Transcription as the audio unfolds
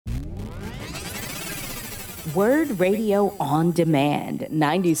Word Radio on Demand,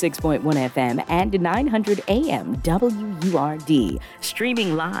 96.1 FM and 900 AM WURD.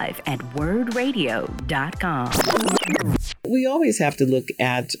 Streaming live at wordradio.com. We always have to look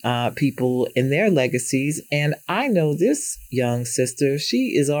at people and their legacies. And I know this young sister,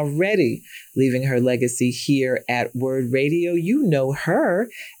 she is already leaving her legacy here at Word Radio. You know her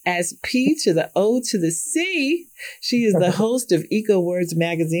as P to the O to the C. She is the host of Eco Words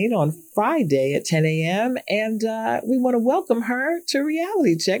Magazine on Friday at 10 a.m. And we want to welcome her to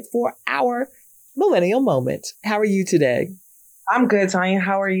Reality Check for our Millennial Moment. How are you today? I'm good, Tonya.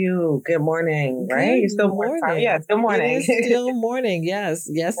 How are you? Good morning, right? It's still morning. Yeah, good morning. It is still morning. Yes,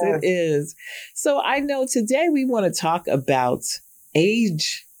 it is. So I know today we want to talk about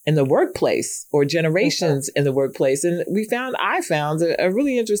age in the workplace or generations in the workplace. And I found a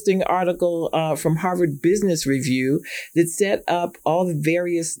really interesting article from Harvard Business Review that set up all the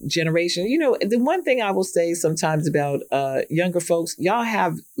various generations. You know, the one thing I will say sometimes about younger folks, y'all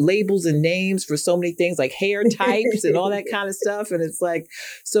have labels and names for so many things like hair types and all that kind of stuff. And it's like,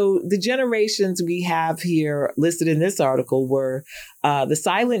 so the generations we have here listed in this article were the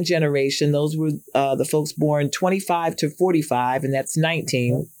silent generation. Those were the folks born 25 to 45, and that's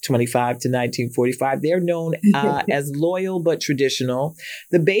 1925 to 1945. They're known as loyal but traditional.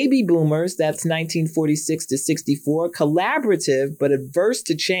 The baby boomers, that's 1946 to 64, collaborative but adverse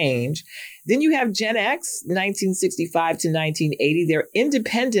to change. Then you have Gen X, 1965 to 1980. They're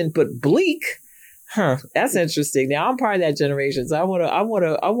independent but bleak. That's interesting. Now I'm part of that generation, so I want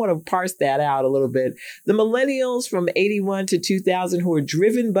to parse that out a little bit. The millennials from 81 to 2000 who are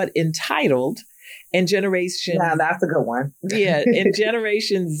driven but entitled, and generation. Yeah, that's a good one. Yeah, and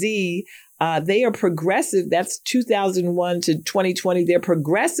Generation Z, they are progressive. That's 2001 to 2020. They're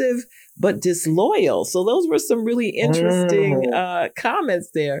progressive but disloyal. So those were some really interesting comments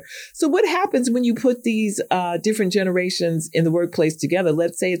there. So what happens when you put these different generations in the workplace together?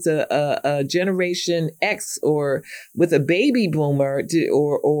 Let's say it's a Generation X or with a baby boomer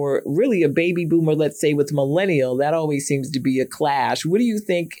or really a baby boomer, let's say with millennial. That always seems to be a clash. What do you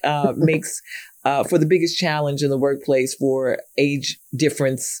think makes for the biggest challenge in the workplace for age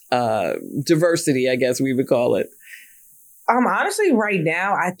difference, diversity, I guess we would call it? Honestly, right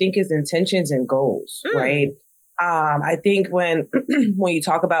now, I think it's intentions and goals, right? I think when you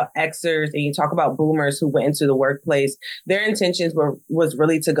talk about Xers and you talk about boomers who went into the workplace, their intentions was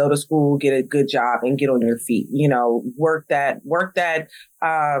really to go to school, get a good job, and get on your feet. You know, work that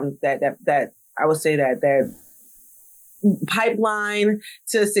I would say that pipeline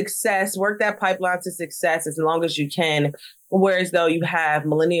to success. Work that pipeline to success as long as you can. Whereas though you have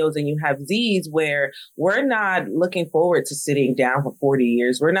millennials and you have Zs where we're not looking forward to sitting down for 40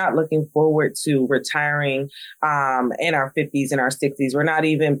 years. We're not looking forward to retiring in our 50s and our 60s. We're not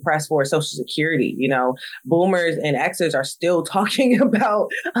even pressed for Social Security. You know, boomers and Xers are still talking about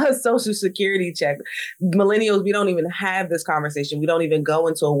a Social Security check. Millennials, we don't even have this conversation. We don't even go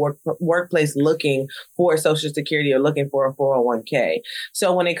into a workplace looking for Social Security or looking for a 401k.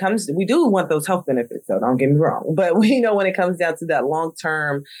 So when it comes to, we do want those health benefits, though, don't get me wrong. But we know when it comes down to that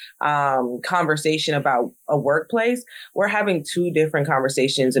long-term conversation about a workplace, we're having two different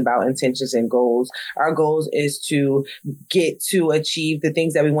conversations about intentions and goals. Our goals is to get to achieve the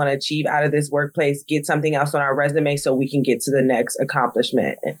things that we want to achieve out of this workplace, get something else on our resume so we can get to the next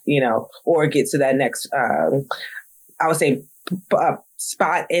accomplishment, you know, or get to that next, I would say,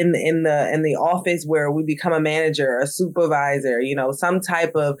 spot in the office where we become a manager, a supervisor, you know, some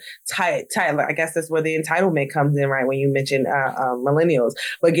type of title. I guess that's where the entitlement comes in, right? When you mentioned millennials,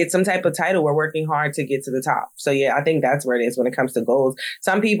 but get some type of title. We're working hard to get to the top. So yeah, I think that's where it is when it comes to goals.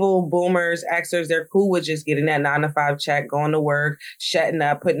 Some people, boomers, Xers, they're cool with just getting that 9-to-5 check, going to work, shutting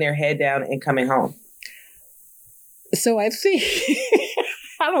up, putting their head down, and coming home. So I think.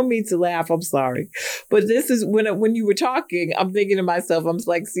 I don't mean to laugh. I'm sorry. But this is when you were talking, I'm thinking to myself, I'm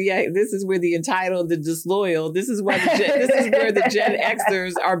like, see, this is where the entitled, the disloyal, this is where the Gen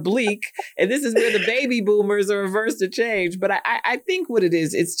Xers are bleak. And this is where the baby boomers are averse to change. But I think what it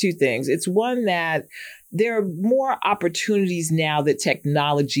is, it's two things. It's one that there are more opportunities now that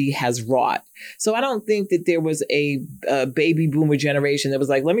technology has wrought. So I don't think that there was a baby boomer generation that was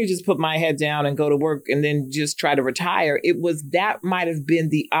like, let me just put my head down and go to work and then just try to retire. It was that might have been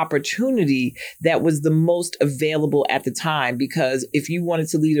the opportunity that was the most available at the time, because if you wanted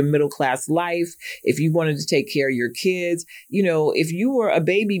to lead a middle class life, if you wanted to take care of your kids, you know, if you were a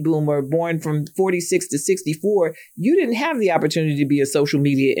baby boomer born from 46 to 64, you didn't have the opportunity to be a social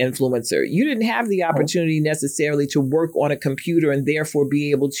media influencer. You didn't have the opportunity necessarily to work on a computer and therefore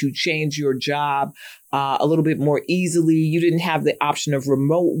be able to change your job a little bit more easily. You didn't have the option of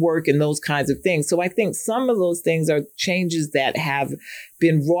remote work and those kinds of things. So I think some of those things are changes that have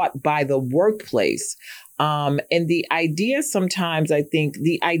been wrought by the workplace. And the idea sometimes, I think,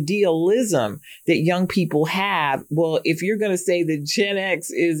 the idealism that young people have, well, if you're going to say that Gen X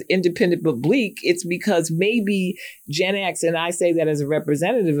is independent but bleak, it's because maybe Gen X, and I say that as a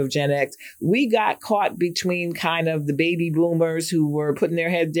representative of Gen X, we got caught between kind of the baby boomers who were putting their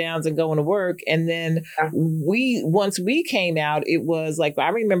heads down and going to work. And then once we came out, it was like, I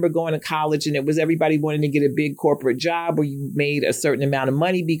remember going to college and it was everybody wanting to get a big corporate job where you made a certain amount of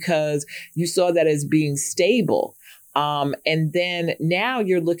money because you saw that as being stable. And then now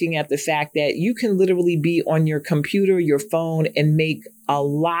you're looking at the fact that you can literally be on your computer, your phone, and make a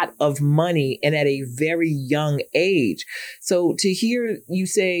lot of money and at a very young age. So to hear you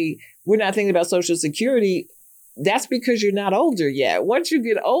say, we're not thinking about Social Security, that's because you're not older yet. Once you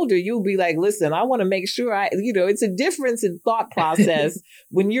get older, you'll be like, listen, I want to make sure it's a difference in thought process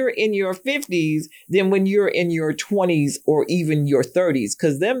when you're in your 50s than when you're in your 20s or even your 30s.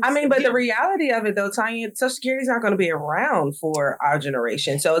 But the reality of it though, Tonya, Social Security is not going to be around for our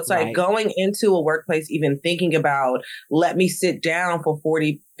generation. So it's like going into a workplace, even thinking about, let me sit down for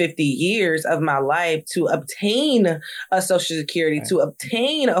 40, 50 years of my life to obtain a Social Security, to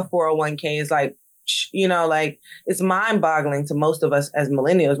obtain a 401k is like, it's mind boggling to most of us as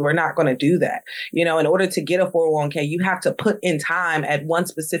millennials. We're not going to do that. In order to get a 401k, you have to put in time at one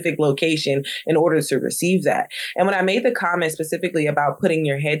specific location in order to receive that. And when I made the comment specifically about putting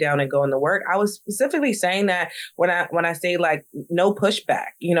your head down and going to work, I was specifically saying that when I say like no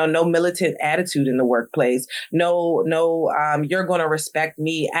pushback, no militant attitude in the workplace, no, you're going to respect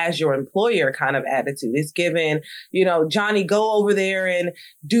me as your employer kind of attitude. It's given, Johnny, go over there and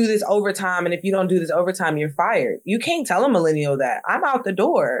do this overtime. And if you don't do this overtime, you're fired. You can't tell a millennial that. I'm out the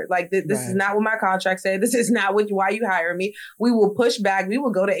door. Like this is not what my contract said. This is not why you hire me. We will push back. We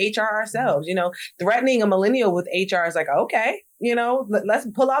will go to HR ourselves. Threatening a millennial with HR is like, okay, let's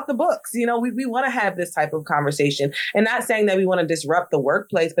pull out the books. We want to have this type of conversation, and not saying that we want to disrupt the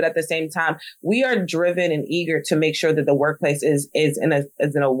workplace, but at the same time, we are driven and eager to make sure that the workplace is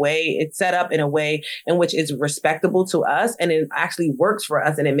in a way, it's set up in a way in which it's respectable to us and it actually works for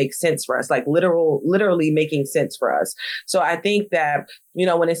us and it makes sense for us, like literally making sense for us. So I think that,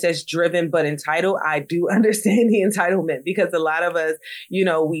 when it says driven but entitled, I do understand the entitlement because a lot of us,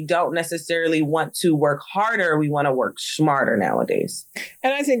 we don't necessarily want to work harder. We want to work smarter nowadays.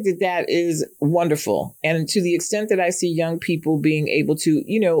 And I think that is wonderful. And to the extent that I see young people being able to,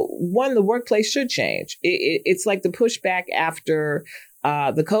 the workplace should change. It's like the pushback after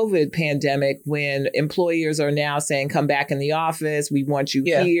the COVID pandemic, when employers are now saying, come back in the office. We want you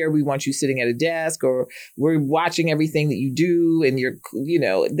here. We want you sitting at a desk, or we're watching everything that you do. And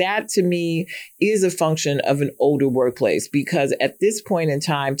that to me is a function of an older workplace, because at this point in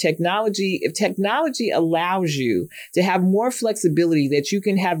time, if technology allows you to have more flexibility, that you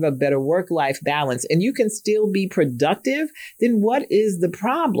can have a better work-life balance and you can still be productive, then what is the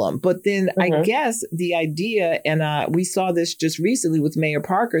problem? But then I guess the idea, and we saw this just recently with Mayor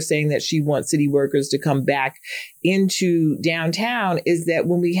Parker saying that she wants city workers to come back into downtown, is that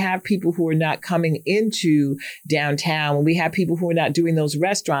when we have people who are not coming into downtown, when we have people who are not doing those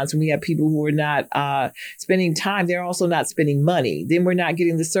restaurants, when we have people who are not spending time, they're also not spending money. Then we're not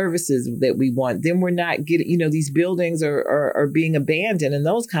getting the services that we want. Then we're not getting, these buildings are being abandoned and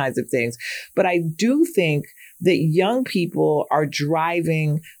those kinds of things. But I do think that young people are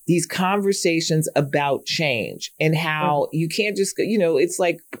driving these conversations about change and how you can't just, it's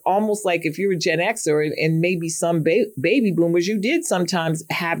like almost like if you're a Gen Xer and maybe some baby boomers, you did sometimes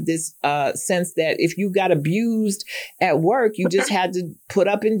have this sense that if you got abused at work, you just had to put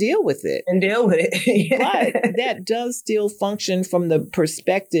up and deal with it. But that does still function from the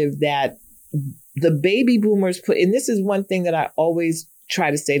perspective that the baby boomers put, and this is one thing that I always try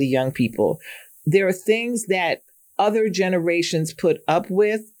to say to young people. There are things that other generations put up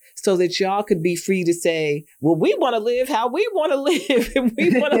with so that y'all could be free to say, well, we want to live how we want to live and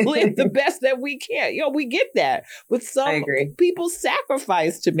we want to live the best that we can. We get that. But some people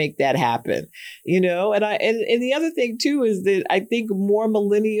sacrifice to make that happen, and the other thing too is that I think more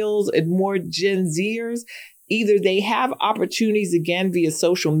millennials and more Gen Zers, either they have opportunities again via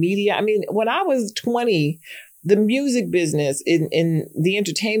social media. I mean, when I was 20, the music business in the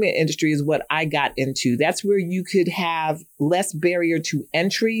entertainment industry is what I got into. That's where you could have less barrier to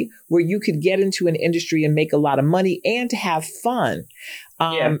entry, where you could get into an industry and make a lot of money and to have fun.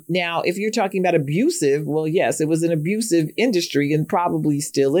 Now, if you're talking about abusive, well, yes, it was an abusive industry and probably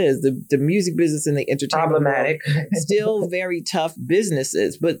still is. The music business and the entertainment problematic, still very tough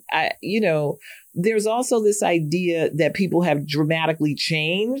businesses. But there's also this idea that people have dramatically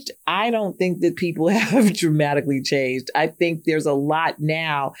changed. I don't think that people have dramatically changed. I think there's a lot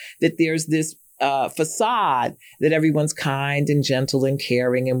now that there's this facade that everyone's kind and gentle and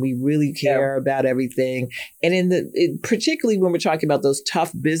caring, and we really care about everything. And particularly when we're talking about those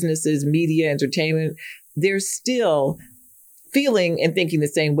tough businesses, media, entertainment, they're still feeling and thinking the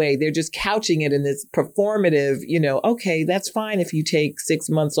same way. They're just couching it in this performative, okay, that's fine if you take 6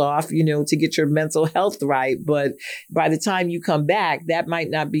 months off, to get your mental health right. But by the time you come back, that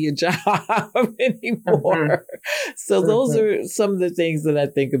might not be a job anymore. So those are some of the things that I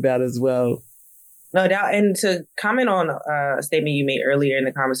think about as well. No doubt. And to comment on a statement you made earlier in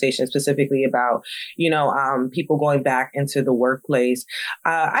the conversation, specifically about, people going back into the workplace,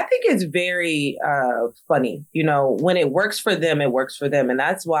 I think it's very funny. When it works for them, it works for them. And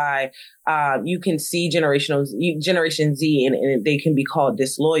that's why you can see Generation Z and they can be called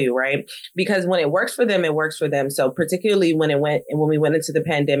disloyal, right? Because when it works for them, it works for them. So particularly when we went into the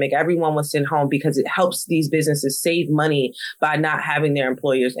pandemic, everyone was sent home because it helps these businesses save money by not having their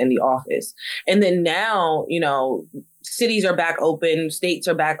employers in the office. And then now, cities are back open, states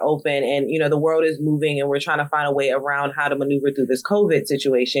are back open, and, the world is moving and we're trying to find a way around how to maneuver through this COVID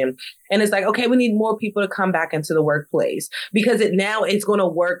situation. And it's like, okay, we need more people to come back into the workplace because it's going to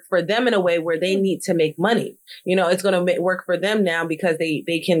work for them in a way where they need to make money. It's going to work for them now because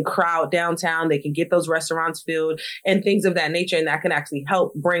they can crowd downtown, they can get those restaurants filled and things of that nature. And that can actually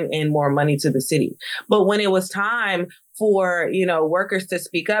help bring in more money to the city. But when it was time for, workers to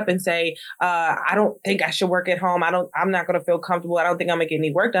speak up and say, I don't think I should work at home. I'm not going to feel comfortable. I don't think I'm going to get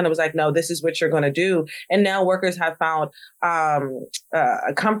any work done. It was like, no, this is what you're going to do. And now workers have found a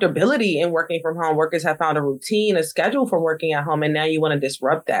comfortability in working from home. Workers have found a routine, a schedule for working at home. And now you want to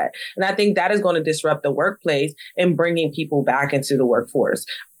disrupt that. And I think that is going to disrupt the workplace and bringing people back into the workforce.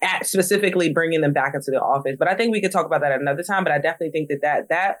 Specifically bringing them back into the office. But I think we could talk about that at another time. But I definitely think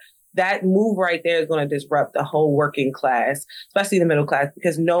that move right there is going to disrupt the whole working class, especially the middle class,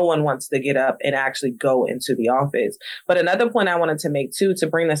 because no one wants to get up and actually go into the office. But another point I wanted to make, too, to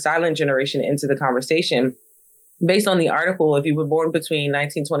bring the silent generation into the conversation, based on the article, if you were born between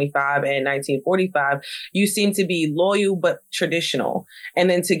 1925 and 1945, you seem to be loyal but traditional. And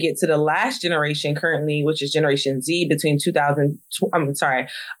then to get to the last generation currently, which is Generation Z, between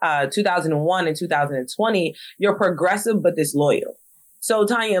 2001 and 2020, you're progressive but disloyal. So,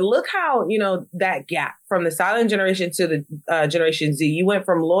 Tonya, look how, that gap from the silent generation to the Generation Z, you went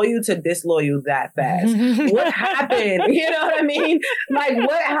from loyal to disloyal that fast. What happened? You know what I mean? Like,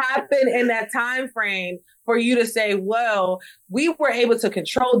 what happened in that time frame for you to say, well, we were able to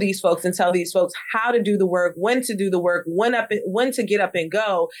control these folks and tell these folks how to do the work, when to do the work, when to get up and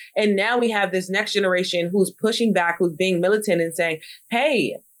go. And now we have this next generation who's pushing back, who's being militant and saying,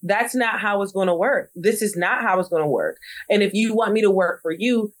 hey, that's not how it's going to work. This is not how it's going to work. And if you want me to work for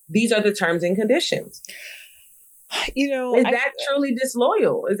you, these are the terms and conditions. Is that truly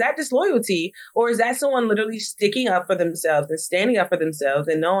disloyal? Is that disloyalty? Or is that someone literally sticking up for themselves and standing up for themselves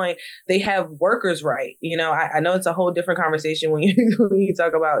and knowing they have workers' right? I know it's a whole different conversation when you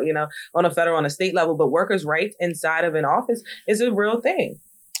talk about, on a federal, on a state level, but workers' rights inside of an office is a real thing.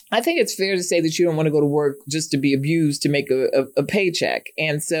 I think it's fair to say that you don't want to go to work just to be abused to make a paycheck.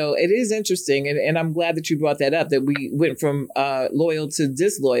 And so it is interesting. And I'm glad that you brought that up, that we went from loyal to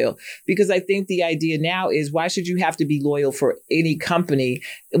disloyal, because I think the idea now is, why should you have to be loyal for any company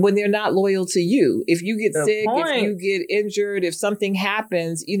when they're not loyal to you? If you get sick, if you get injured, if something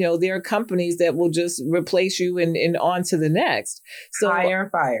happens, there are companies that will just replace you and on to the next. So hire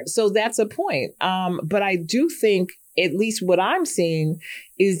and fire. So that's a point. But I do think, at least what I'm seeing,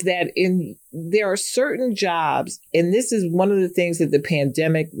 is that there are certain jobs, and this is one of the things that the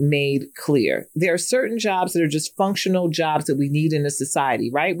pandemic made clear. There are certain jobs that are just functional jobs that we need in a society,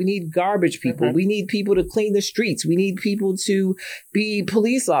 right? We need garbage people. Mm-hmm. We need people to clean the streets. We need people to be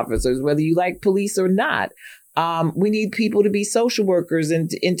police officers, whether you like police or not. We need people to be social workers and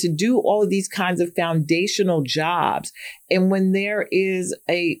to do all of these kinds of foundational jobs. And when there is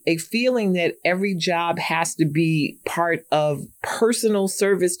a feeling that every job has to be part of personal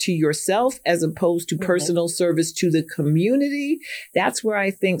service to yourself as opposed to personal service to the community, that's where I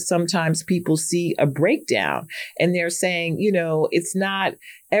think sometimes people see a breakdown. And they're saying, it's not,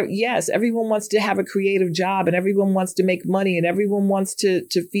 yes, everyone wants to have a creative job and everyone wants to make money and everyone wants to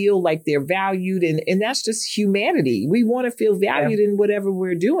feel like they're valued. And that's just humanity. We want to feel valued in whatever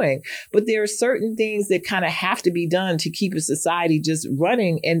we're doing. But there are certain things that kind of have to be done to keep a society just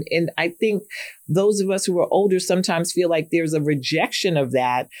running. And I think those of us who are older sometimes feel like there's a rejection of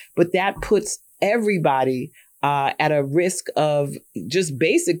that, but that puts everybody at a risk of just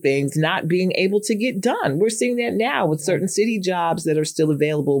basic things not being able to get done. We're seeing that now with certain city jobs that are still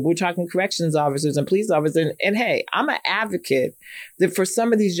available. We're talking corrections officers and police officers. And hey, I'm an advocate that for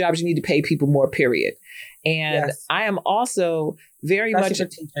some of these jobs, you need to pay people more, period. And yes. I am also very much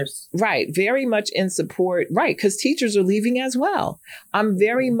teachers. Right. Very much in support. Right. Because teachers are leaving as well. I'm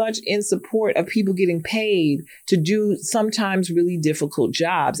very much in support of people getting paid to do sometimes really difficult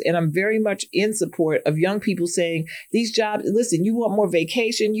jobs. And I'm very much in support of young people saying these jobs, listen, you want more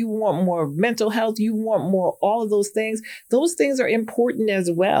vacation, you want more mental health, you want more, all of those things. Those things are important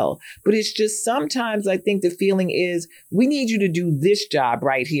as well. But it's just sometimes I think the feeling is we need you to do this job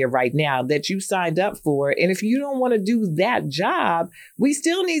right here, right now that you signed up for. And if you don't want to do that job, we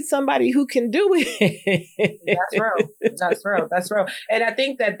still need somebody who can do it. That's real. And I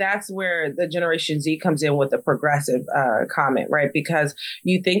think that that's where the Generation Z comes in with the progressive comment, right? Because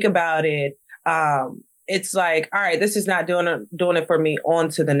you think about it, it's like, all right, this is not doing it for me, on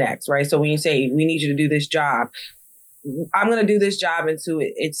to the next, right? So when you say we need you to do this job, I'm going to do this job until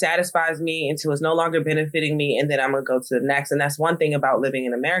it satisfies me, until it's no longer benefiting me. And then I'm going to go to the next. And that's one thing about living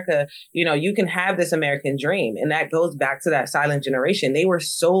in America. You know, you can have this American dream. And that goes back to that silent generation. They were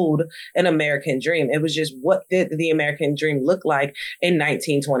sold an American dream. It was just, what did the American dream look like in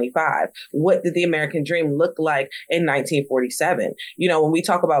 1925? What did the American dream look like in 1947? You know, when we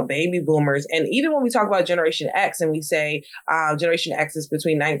talk about baby boomers, and even when we talk about Generation X and we say Generation X is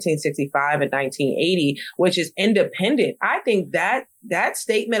between 1965 and 1980, which is independent. I think that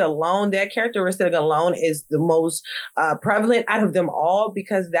statement alone, that characteristic alone, is the most prevalent out of them all,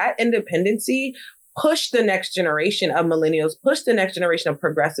 because that independency pushed the next generation of millennials, pushed the next generation of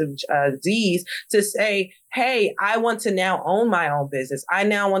progressive Zs to say, hey, I want to now own my own business. I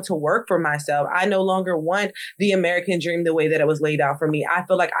now want to work for myself. I no longer want the American dream the way that it was laid out for me. I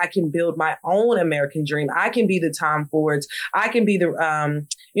feel like I can build my own American dream. I can be the Tom Fords. I can be the,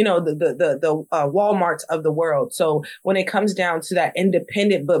 the Walmarts of the world. So when it comes down to that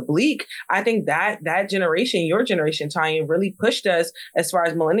independent but bleak, I think that generation, your generation, Tonya, really pushed us as far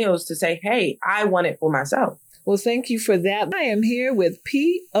as millennials to say, hey, I want it for myself. Well, thank you for that. I am here with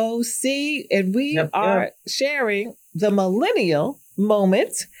P.O.C. and we are sharing the millennial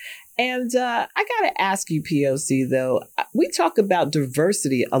moment. And I got to ask you, P.O.C., though, we talk about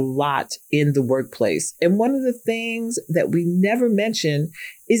diversity a lot in the workplace. And one of the things that we never mention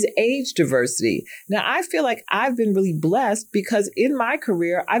is age diversity. Now, I feel like I've been really blessed because in my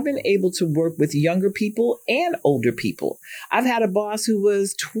career, I've been able to work with younger people and older people. I've had a boss who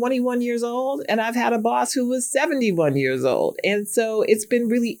was 21 years old, and I've had a boss who was 71 years old. And so it's been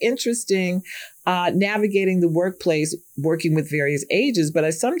really interesting navigating the workplace, working with various ages. But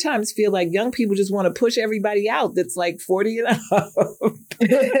I sometimes feel like young people just want to push everybody out that's like 40 and up.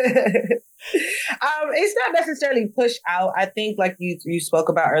 It's not necessarily push out. I think, like you spoke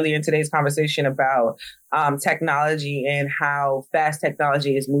about earlier in today's conversation about technology and how fast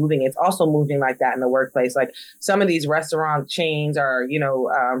technology is moving. It's also moving like that in the workplace. Like some of these restaurant chains are,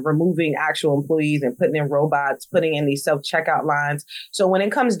 removing actual employees and putting in robots, putting in these self-checkout lines. So when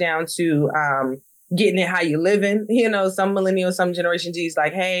it comes down to getting it how you living, some millennials, some Generation G's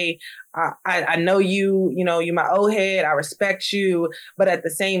like, hey, I know you're my old head. I respect you. But at the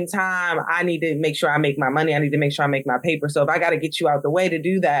same time, I need to make sure I make my money. I need to make sure I make my paper. So if I got to get you out the way to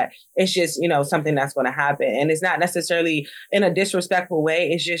do that, it's just, something that's going to happen. And it's not necessarily in a disrespectful way.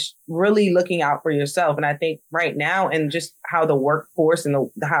 It's just really looking out for yourself. And I think right now, and just how the workforce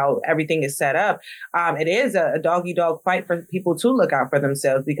and how everything is set up, it is a dog-eat-dog fight for people to look out for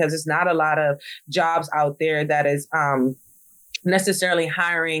themselves, because it's not a lot of jobs out there that is necessarily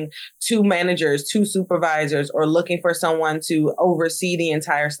hiring 2 managers, 2 supervisors, or looking for someone to oversee the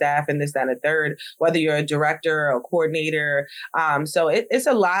entire staff and this, that, and the third, whether you're a director or a coordinator. So it's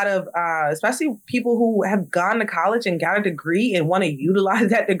a lot of, especially people who have gone to college and got a degree and want to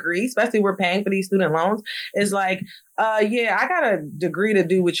utilize that degree, especially we're paying for these student loans, is like, yeah, I got a degree to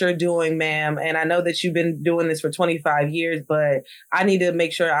do what you're doing, ma'am. And I know that you've been doing this for 25 years, but I need to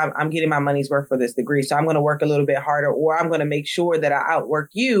make sure I'm getting my money's worth for this degree. So I'm going to work a little bit harder, or I'm going to make sure that I outwork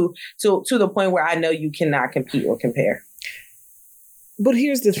you to the point where I know you cannot compete or compare. But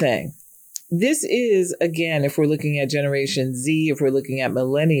here's the thing. This is, again, if we're looking at Generation Z, if we're looking at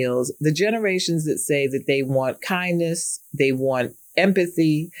millennials, the generations that say that they want kindness, they want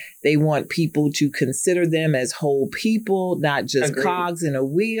empathy. They want people to consider them as whole people, not just cogs in a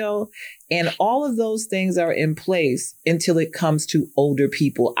wheel. And all of those things are in place until it comes to older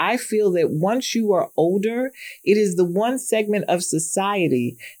people. I feel that once you are older, it is the one segment of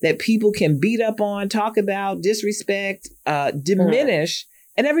society that people can beat up on, talk about, disrespect, diminish,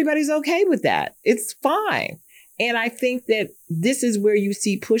 and everybody's okay with that. It's fine. And I think that this is where you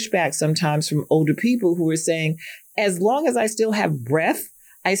see pushback sometimes from older people who are saying, as long as I still have breath,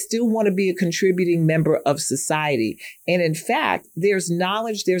 I still want to be a contributing member of society. And in fact, there's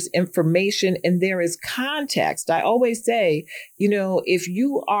knowledge, there's information, and there is context. I always say, if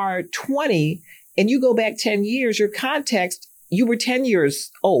you are 20 and you go back 10 years, your context, you were 10 years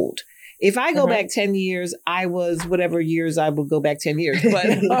old. If I go back 10 years, I was whatever years I would go back 10 years.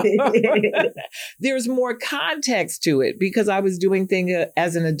 But there's more context to it because I was doing things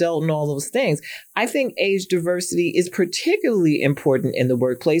as an adult and all those things. I think age diversity is particularly important in the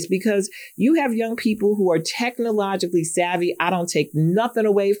workplace because you have young people who are technologically savvy. I don't take nothing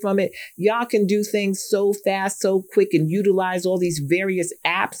away from it. Y'all can do things so fast, so quick, and utilize all these various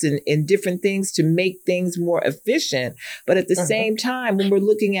apps and different things to make things more efficient. But at the same time, when we're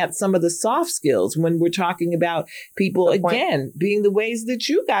looking at some of the soft skills, when we're talking about people, again, being the ways that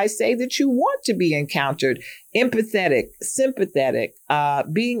you guys say that you want to be encountered, empathetic, sympathetic,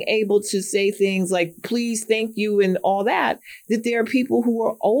 being able to say things like, please, thank you, and all that there are people who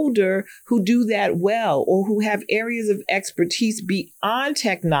are older who do that well or who have areas of expertise beyond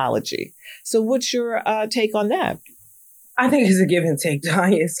technology. So what's your take on that? I think it's a give and take,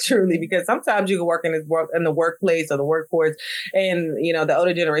 Tonya. It's truly because sometimes you can work in the workplace or the workforce, and the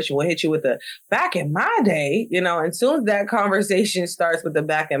older generation will hit you with the back in my day. And as soon as that conversation starts with the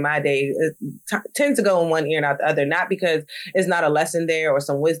back in my day, it tends to go in one ear and out the other. Not because it's not a lesson there or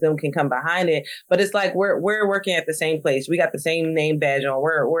some wisdom can come behind it, but it's like we're working at the same place. We got the same name badge on.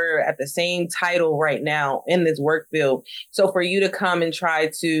 We're at the same title right now in this work field. So for you to come and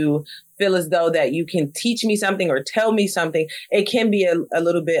try to feel as though that you can teach me something or tell me something, it can be a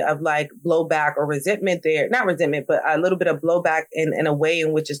little bit of like blowback or resentment there. Not resentment, but a little bit of blowback in a way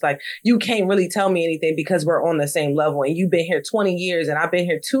in which it's like, you can't really tell me anything because we're on the same level and you've been here 20 years and I've been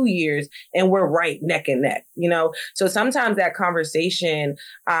here 2 years and we're right neck and neck, So sometimes that conversation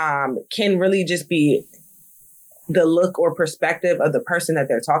can really just be the look or perspective of the person that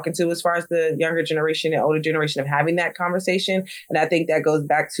they're talking to as far as the younger generation and older generation of having that conversation. And I think that goes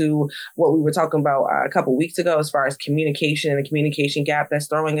back to what we were talking about a couple of weeks ago as far as communication and the communication gap that's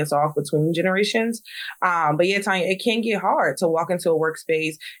throwing us off between generations. But yeah, Tonya, it can get hard to walk into a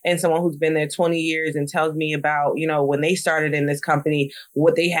workspace and someone who's been there 20 years and tells me about, when they started in this company,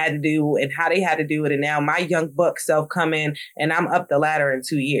 what they had to do and how they had to do it. And now my young buck self come in and I'm up the ladder in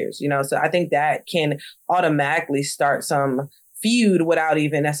 2 years, So I think that can automatically start some feud without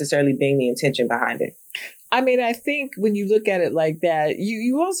even necessarily being the intention behind it. I mean, I think when you look at it like that,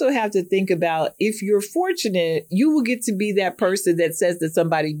 you also have to think about if you're fortunate, you will get to be that person that says to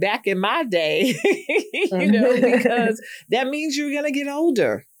somebody back in my day, because that means you're going to get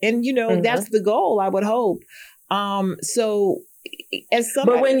older. And, that's the goal, I would hope. As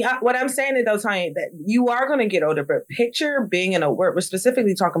somebody, but what I'm saying is though, Tonya, that you are going to get older, but picture being in we're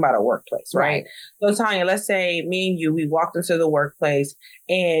specifically talking about a workplace, right? So Tonya, let's say me and you, we walked into the workplace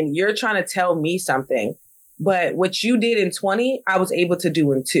and you're trying to tell me something, but what you did in 20, I was able to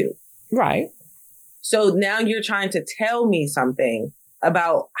do in 2. Right. So now you're trying to tell me something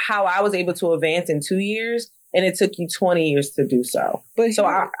about how I was able to advance in 2 years. And it took you 20 years to do so. But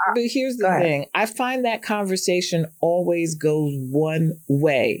here's the thing. I find that conversation always goes one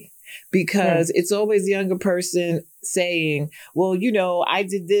way because it's always the younger person saying, well, I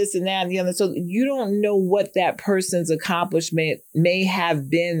did this and that and the other. So you don't know what that person's accomplishment may have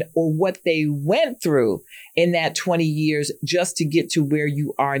been or what they went through in that 20 years just to get to where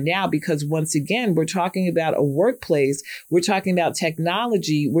you are now. Because once again, we're talking about a workplace. We're talking about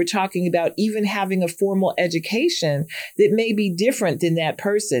technology. We're talking about even having a formal education that may be different than that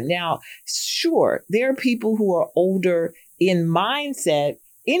person. Now, sure, there are people who are older in mindset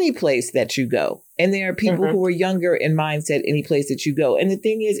any place that you go. And there are people who are younger in mindset any place that you go. And the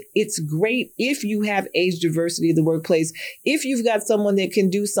thing is, it's great if you have age diversity in the workplace. If you've got someone that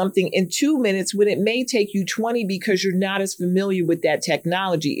can do something in 2 minutes when it may take you 20 because you're not as familiar with that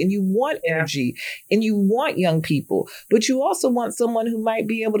technology and you want energy and you want young people, but you also want someone who might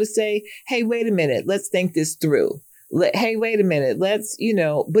be able to say, hey, wait a minute, let's think this through. Hey, wait a minute, let's,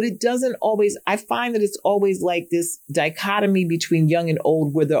 but it doesn't always, I find that it's always like this dichotomy between young and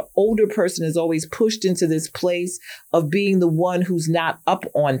old, where the older person is always pushed into this place of being the one who's not up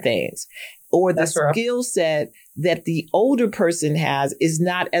on things. or the skill set that the older person has is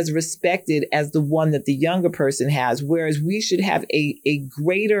not as respected as the one that the younger person has. Whereas we should have a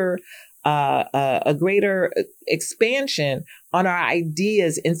greater expansion on our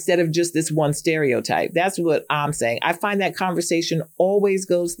ideas instead of just this one stereotype. That's what I'm saying. I find that conversation always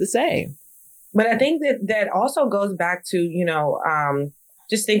goes the same. But I think that also goes back to,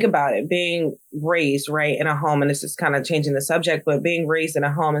 just think about it, being raised, right, in a home, and this is kind of changing the subject, but being raised in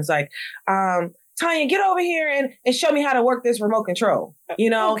a home is like, Tonya, get over here and show me how to work this remote control.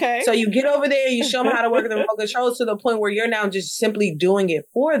 Okay. So you get over there, you show them how to work the remote control to the point where you're now just simply doing it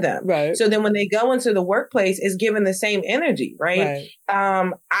for them. Right. So then when they go into the workplace, it's given the same energy, right?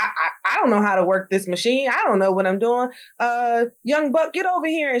 I don't know how to work this machine. I don't know what I'm doing. Young buck, get over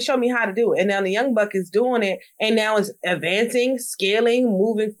here and show me how to do it. And now the young buck is doing it, and now it's advancing, scaling,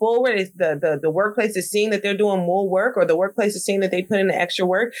 moving forward. It's the workplace is seeing that they're doing more work, or the workplace is seeing that they put in the extra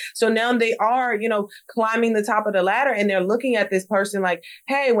work. So now they are, climbing the top of the ladder, and they're looking at this person like,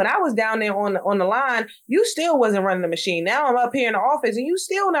 hey, when I was down there on the line, you still wasn't running the machine. Now I'm up here in the office and you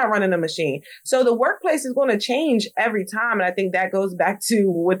still not running the machine. So the workplace is going to change every time. And I think that goes back to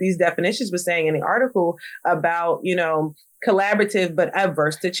what these definitions were saying in the article about, collaborative but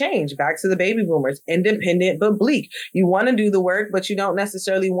adverse to change. Back to the baby boomers, independent but bleak. You want to do the work, but you don't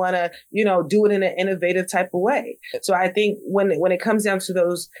necessarily want to, do it in an innovative type of way. So I think when it comes down to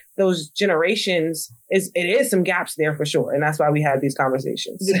those generations, it is some gaps there for sure. And that's why we have these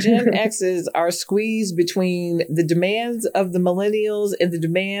conversations. The Gen X's are squeezed between the demands of the millennials and the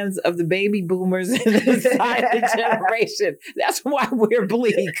demands of the baby boomers in the silent generation. That's why we're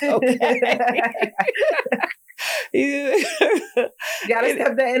bleak. Okay. You gotta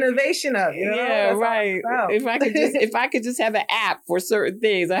step the innovation up. Yeah, right. If I could just have an app for certain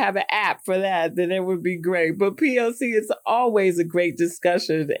things, I have an app for that, then it would be great. But P.O.C., it's always a great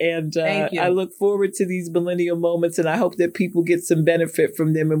discussion, and I look forward to these millennial moments, and I hope that people get some benefit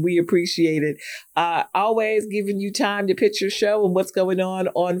from them, and we appreciate it. Always giving you time to pitch your show and what's going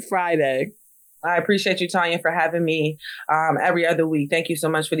on Friday. I appreciate you, Tonya, for having me every other week. Thank you so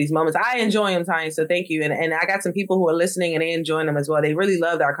much for these moments. I enjoy them, Tonya, so thank you. And I got some people who are listening and they enjoying them as well. They really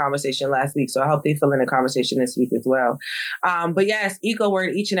loved our conversation last week, so I hope they fill in the conversation this week as well. But yes, Eco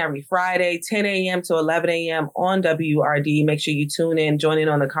Word each and every Friday, 10 a.m. to 11 a.m. on WRD. Make sure you tune in, join in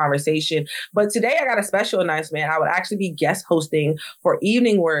on the conversation. But today I got a special announcement. I would actually be guest hosting for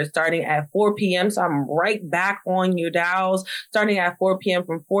Evening Word starting at 4 p.m. So I'm right back on your dials starting at 4 p.m.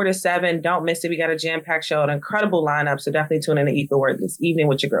 from 4 to 7. Don't miss it. We got a jam-packed show, an incredible lineup. So definitely tune in to Eco Word this evening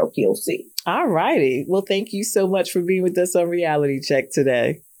with your girl, P.O.C. All righty. Well, thank you so much for being with us on Reality Check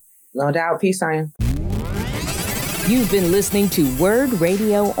today. No doubt. Peace, Ian. You've been listening to Word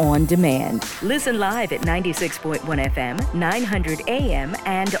Radio on Demand. Listen live at 96.1 FM, 900 AM,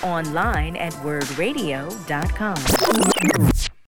 and online at wordradio.com.